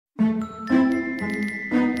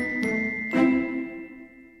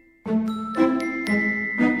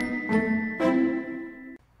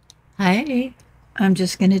Hey, I'm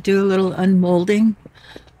just going to do a little unmolding,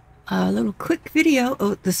 a little quick video.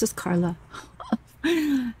 Oh, this is Carla.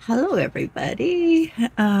 Hello, everybody.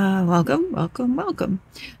 Welcome, welcome, welcome.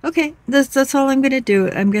 Okay, that's all I'm going to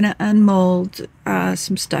do. I'm going to unmold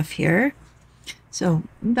some stuff here. So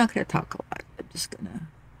I'm not going to talk a lot. I'm just going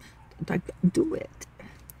to do it.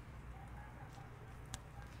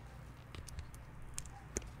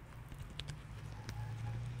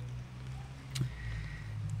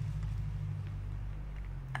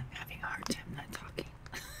 I'm having a hard time not talking.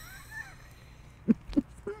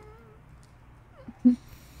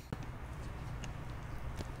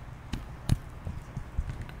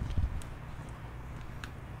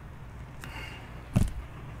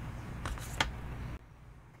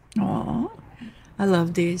 Oh, I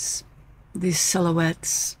love these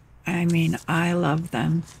silhouettes. I mean, I love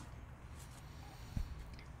them.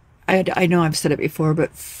 I know I've said it before,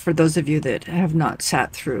 but for those of you that have not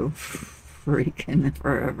sat through freaking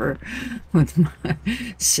forever with my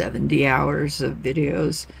 70 hours of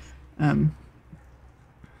videos, hold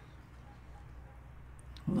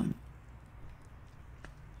on.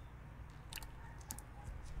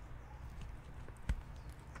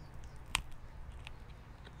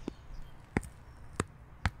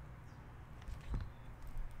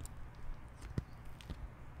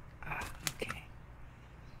 Okay.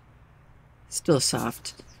 Still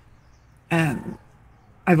soft.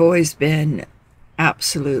 I've always been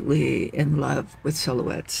absolutely in love with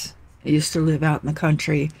silhouettes. I used to live out in the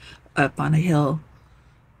country up on a hill.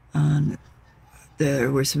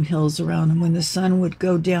 There were some hills around, and when the sun would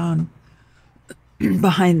go down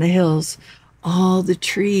behind the hills, all the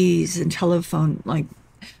trees and telephone, like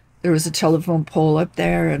there was a telephone pole up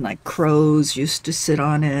there, and like crows used to sit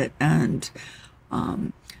on it, and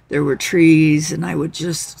there were trees, and I would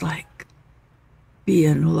just like be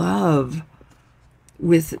in love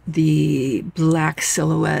with the black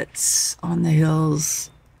silhouettes on the hills.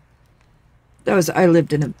 I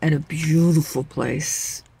lived in a beautiful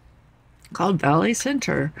place called Valley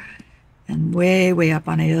Center, and way up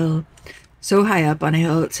on a hill, so high up on a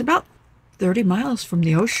hill, it's about 30 miles from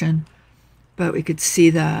the ocean, but we could see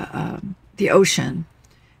the ocean.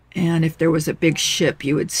 And if there was a big ship,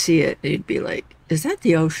 you would see it. You'd be like, is that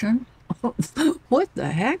the ocean? What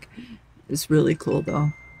the heck? It's really cool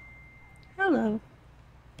though. Hello.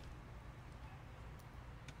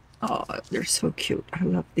 Oh, they're so cute. I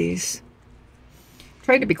love these.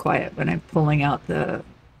 Try to be quiet when I'm pulling out the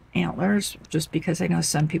antlers, just because I know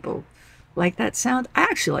some people like that sound. I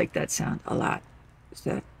actually like that sound a lot. It's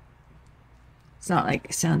not like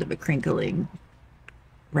the sound of a crinkling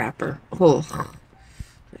wrapper. Oh,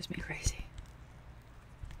 drives me crazy.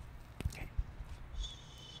 Okay.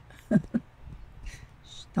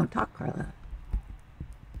 Don't talk, Carla.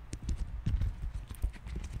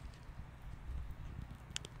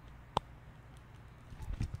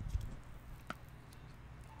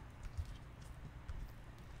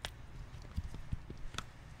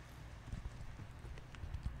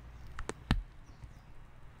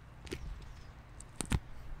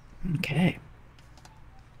 Okay.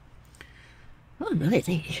 Oh,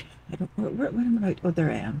 really? I don't. What am I? Oh, there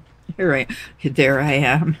I am. There I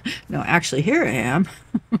am. No, actually, here I am.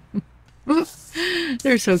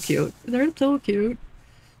 They're so cute. They're so cute.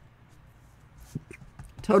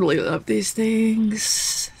 Totally love these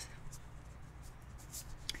things.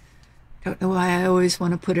 Don't know why I always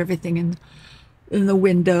want to put everything in the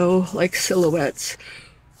window like silhouettes.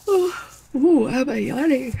 Oh, ooh, am I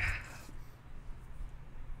yawning?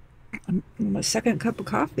 My second cup of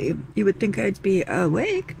coffee. You would think I'd be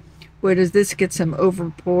awake. Where does this get some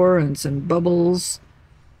overpour and some bubbles?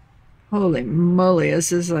 Holy moly,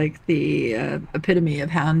 this is like the epitome of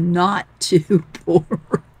how not to pour.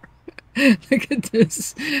 Look at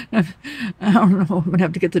this. I don't know. I'm going to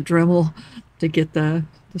have to get the Dremel to get the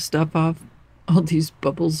stuff off. All these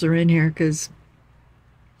bubbles are in here because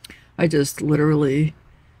I just literally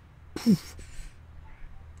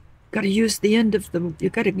got to use the end of the, you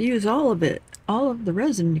got to use all of it, all of the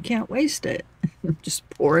resin. You can't waste it. Just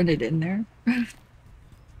pouring it in there.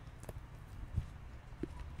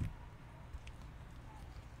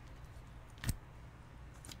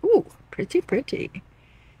 Ooh, pretty, pretty.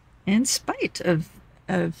 In spite of,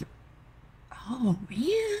 oh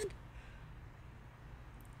man.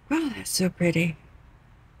 Wow, that's so pretty.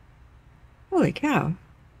 Holy cow.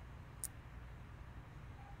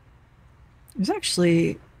 There's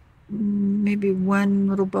actually maybe one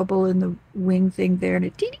little bubble in the wing thing there, and a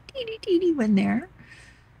teeny one there.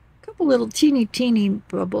 A couple little teeny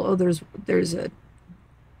bubble. Oh, there's a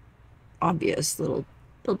obvious little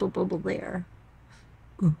bubble there.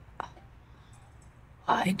 Ooh.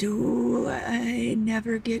 Why do I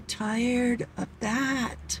never get tired of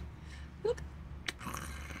that? Look.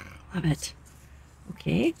 Love it.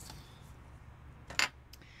 Okay.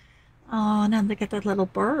 Oh, now look at that little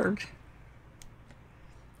bird.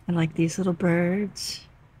 I like these little birds.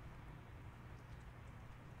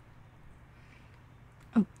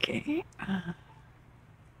 Okay.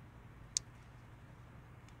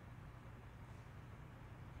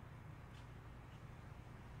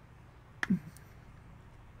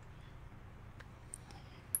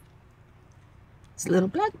 It's a little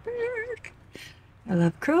blackbird. I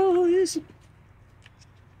love crows.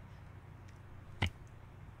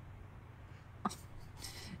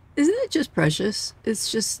 Isn't it just precious?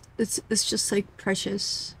 It's just like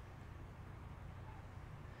precious.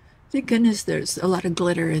 Thank goodness there's a lot of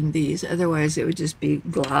glitter in these. Otherwise it would just be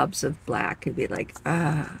globs of black. It'd be like,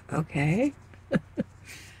 okay.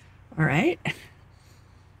 All right.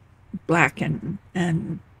 Black and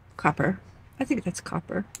copper. I think that's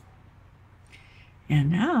copper.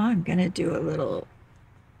 And now I'm gonna do a little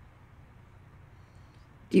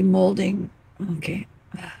demolding. Okay.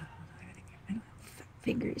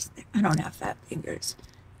 Fingers there. I don't have fat fingers.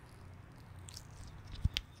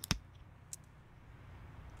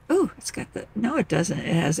 Oh, it's got the, no, it doesn't.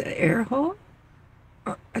 It has an air hole.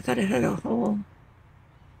 Oh, I thought it had a hole.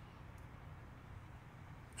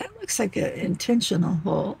 That looks like an intentional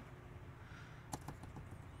hole.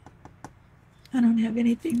 I don't have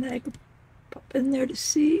anything that I could pop in there to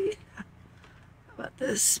see. How about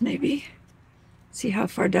this, maybe? See how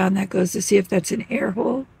far down that goes to see if that's an air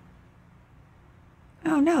hole.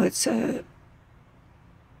 Oh, no, it's a...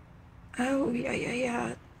 Oh,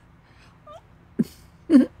 yeah.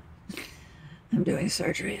 I'm doing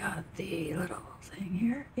surgery on the little thing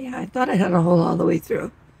here. Yeah, I thought I had a hole all the way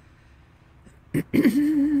through.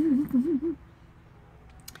 Allergies.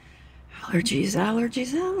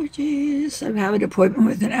 I have an appointment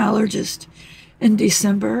with an allergist in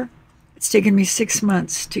December. It's taken me 6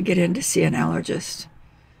 months to get in to see an allergist.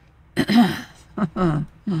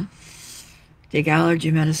 Take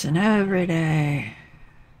allergy medicine every day.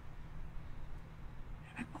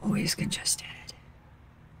 I'm always congested.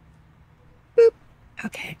 Boop.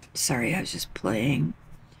 Okay, sorry, I was just playing.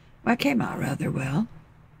 Well, it came out rather well.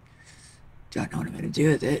 Don't know what I'm going to do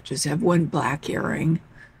with it. Just have one black earring.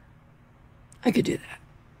 I could do that.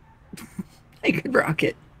 I could rock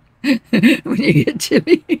it. When you get to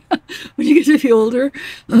be older,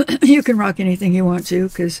 you can rock anything you want to,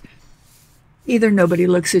 because either nobody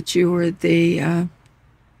looks at you or they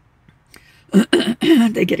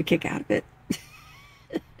they get a kick out of it.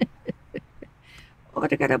 Oh, I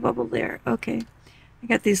got a bubble there. Okay, I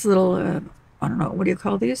got these little I don't know, what do you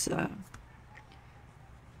call these?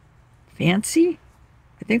 Fancy?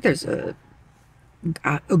 I think there's a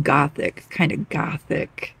gothic, kind of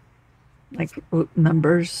gothic, like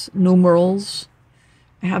numerals.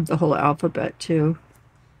 I have the whole alphabet too.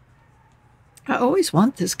 I always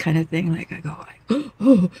want this kind of thing. Like I go,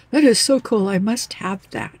 oh, that is so cool. I must have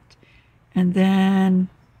that. And then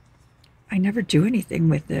I never do anything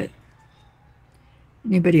with it.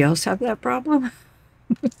 Anybody else have that problem?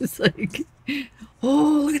 It's like,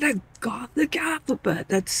 oh, look at that gothic alphabet.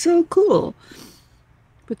 That's so cool.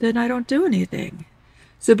 But then I don't do anything.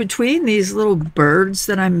 So between these little birds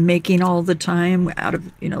that I'm making all the time out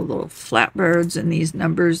of, little flat birds and these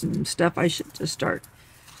numbers and stuff, I should just start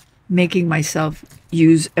making myself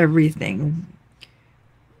use everything.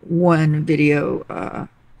 One video, or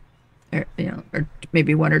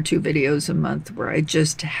maybe 1 or 2 videos a month where I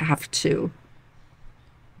just have to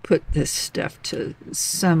put this stuff to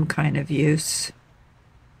some kind of use.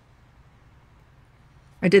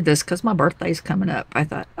 I did this because my birthday's coming up. I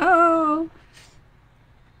thought, oh,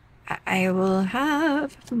 I will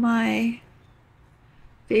have my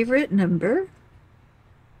favorite number.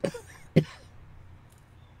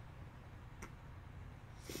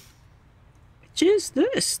 Which is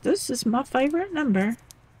this. This is my favorite number.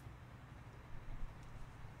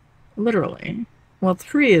 Literally. Well,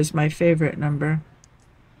 3 is my favorite number.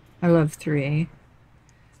 I love 3.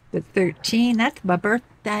 But 13, that's my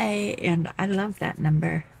birthday, and I love that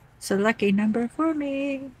number. It's a lucky number for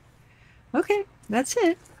me. Okay, that's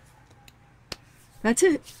it. That's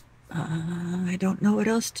it. I don't know what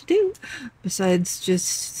else to do besides just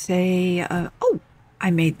say, oh,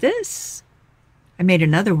 I made this. I made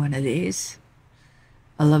another one of these.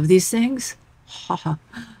 I love these things.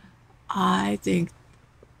 I think,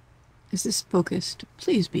 is this focused?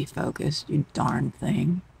 Please be focused, you darn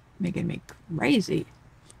thing. Making me crazy.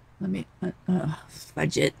 Let me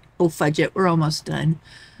fudge it. Oh, fudge it. We're almost done.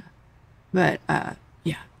 But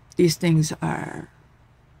yeah, these things are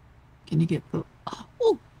Can you get the...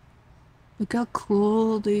 Oh, look how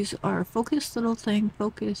cool these are. Focus, little thing.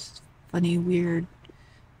 Focus. Funny, weird.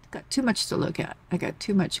 Got too much to look at. I got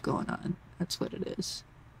too much going on. That's what it is.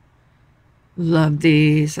 Love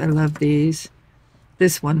these. I love these.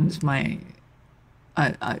 This one's my...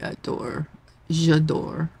 I adore.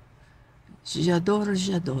 J'adore. J'adore,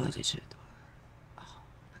 j'adore, j'adore. Oh,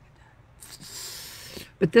 look at that.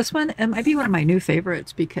 But this one, it might be one of my new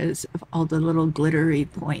favorites because of all the little glittery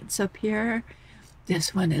points up here.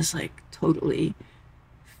 This one is like totally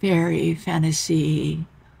fairy fantasy.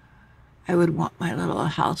 I would want my little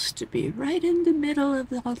house to be right in the middle of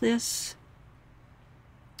all this.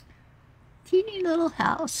 Teeny little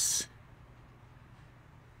house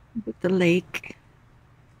with the lake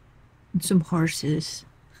and some horses.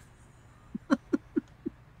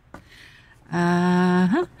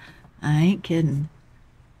 I ain't kidding.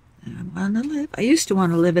 I want to live. I used to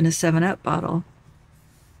want to live in a 7-Up bottle.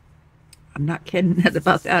 I'm not kidding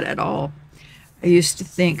about that at all. I used to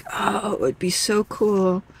think, oh, it would be so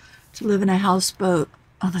cool to live in a houseboat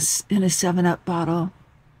in a 7-Up bottle.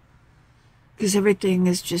 Because everything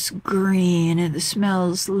is just green and it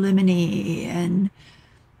smells lemony and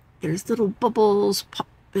there's little bubbles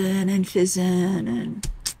popping and fizzing and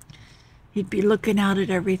you'd be looking out at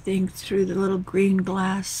everything through the little green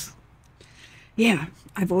glass. Yeah,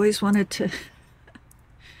 I've always wanted to,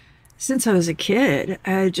 since I was a kid,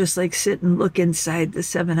 I'd just like sit and look inside the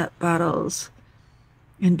 7-Up bottles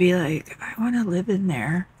and be like, I want to live in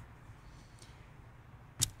there.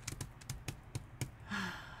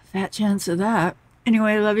 Fat chance of that.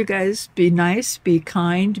 Anyway, I love you guys. Be nice, be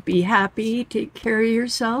kind, be happy, take care of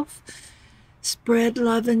yourself, spread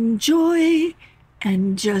love and joy,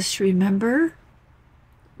 and just remember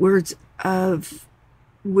words of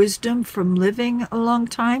wisdom from living a long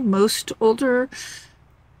time. Most older,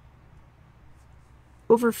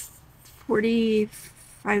 over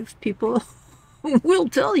 45 people will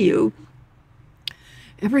tell you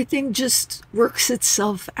everything just works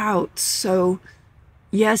itself out. So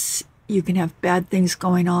yes, you can have bad things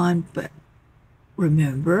going on, but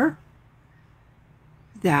remember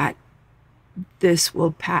that this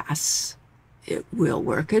will pass. It will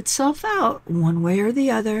work itself out one way or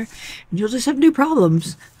the other. And you'll just have new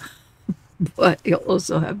problems, but you'll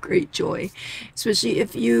also have great joy, especially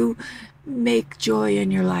if you make joy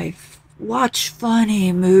in your life. Watch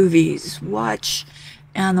funny movies, watch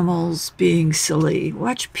animals being silly,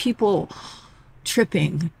 watch people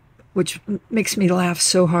tripping, which makes me laugh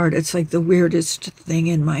so hard. It's like the weirdest thing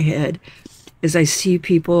in my head is I see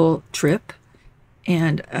people trip,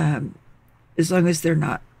 and as long as they're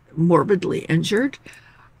not morbidly injured,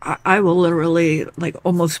 I will literally like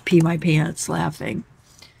almost pee my pants laughing.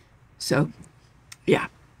 So yeah.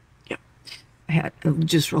 I had,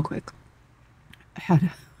 just real quick, I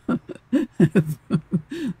had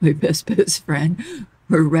my best friend.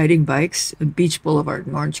 We're riding bikes on Beach Boulevard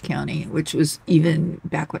in Orange County, which was, even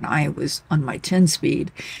back when I was on my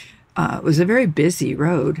 10-speed, it was a very busy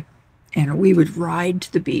road. And we would ride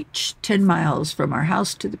to the beach, 10 miles from our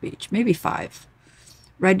house to the beach, maybe 5.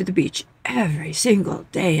 Ride to the beach every single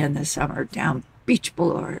day in the summer down Beach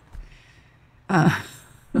Boulevard. And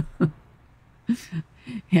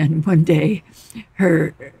one day,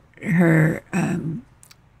 I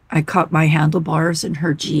caught my handlebars in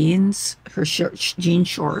her jeans, her jean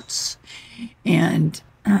shorts, and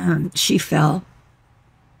she fell.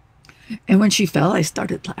 And when she fell, I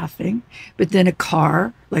started laughing. But then a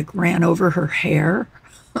car like ran over her hair,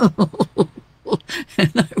 and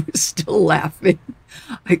I was still laughing.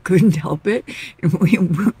 I couldn't help it. And we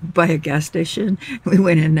went by a gas station. We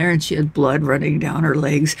went in there and she had blood running down her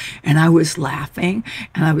legs. And I was laughing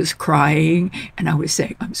and I was crying and I was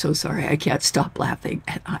saying, I'm so sorry, I can't stop laughing.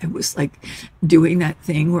 And I was like doing that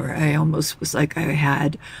thing where I almost was like I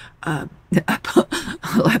had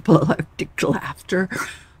epileptic laughter.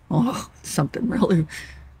 Oh, something really.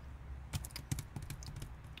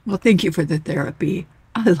 Well, thank you for the therapy.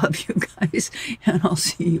 I love you guys, and I'll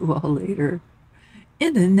see you all later.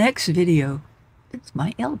 In the next video, it's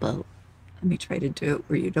my elbow. Let me try to do it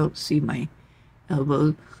where you don't see my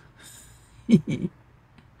elbow.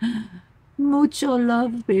 Mucho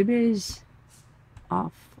love, babies.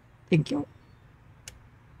 Off. Thank you.